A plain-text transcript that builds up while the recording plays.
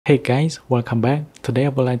Hey guys, welcome back. Today I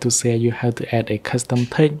would like to share you how to add a custom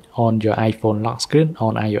text on your iPhone lock screen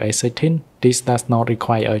on iOS 18. This does not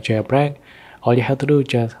require a jailbreak. All you have to do is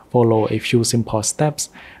just follow a few simple steps.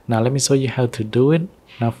 Now let me show you how to do it.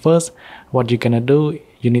 Now first, what you're gonna do,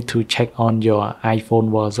 you need to check on your iPhone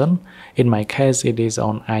version. In my case, it is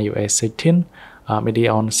on iOS 18. It is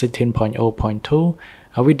on 16.0.2.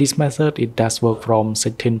 With this method, it does work from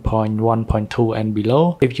 16.1.2 and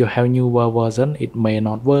below. If you have newer version, it may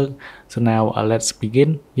not work. So now let's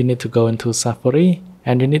begin. You need to go into Safari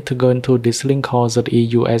and you need to go into this link called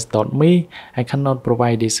zeus.me. I cannot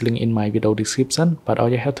provide this link in my video description, but all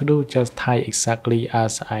you have to do is just type exactly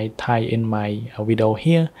as I type in my video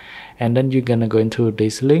here. And then you're gonna go into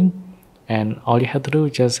this link. And all you have to do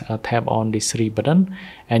is just tap on this 3 button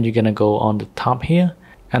and you're gonna go on the top here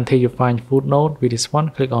until you find footnote with this one.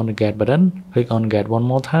 Click on the get button, click on get one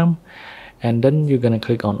more time, and then you're gonna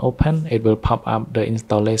click on open. It will pop up the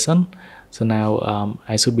installation. So now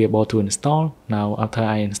I should be able to install. Now after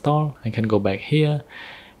I install, I can go back here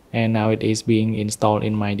and now it is being installed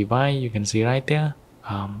in my device. You can see right there.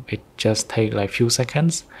 It just takes like few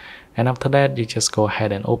seconds, and after that you just go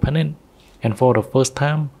ahead and open it. And for the first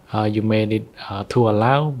time you made it to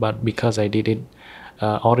allow, but because I did it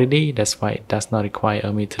already, that's why it does not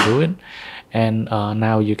require me to do it. And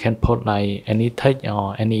now you can put like any text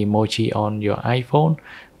or any emoji on your iPhone.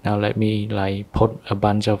 Now let me like put a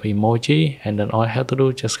bunch of emoji, and then all I have to do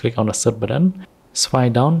is just click on the search button.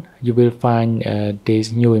 Swipe down, you will find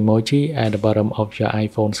this new emoji at the bottom of your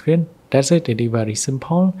iPhone screen. That's it. It is very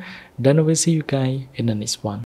simple. Then we will see you guys in the next one.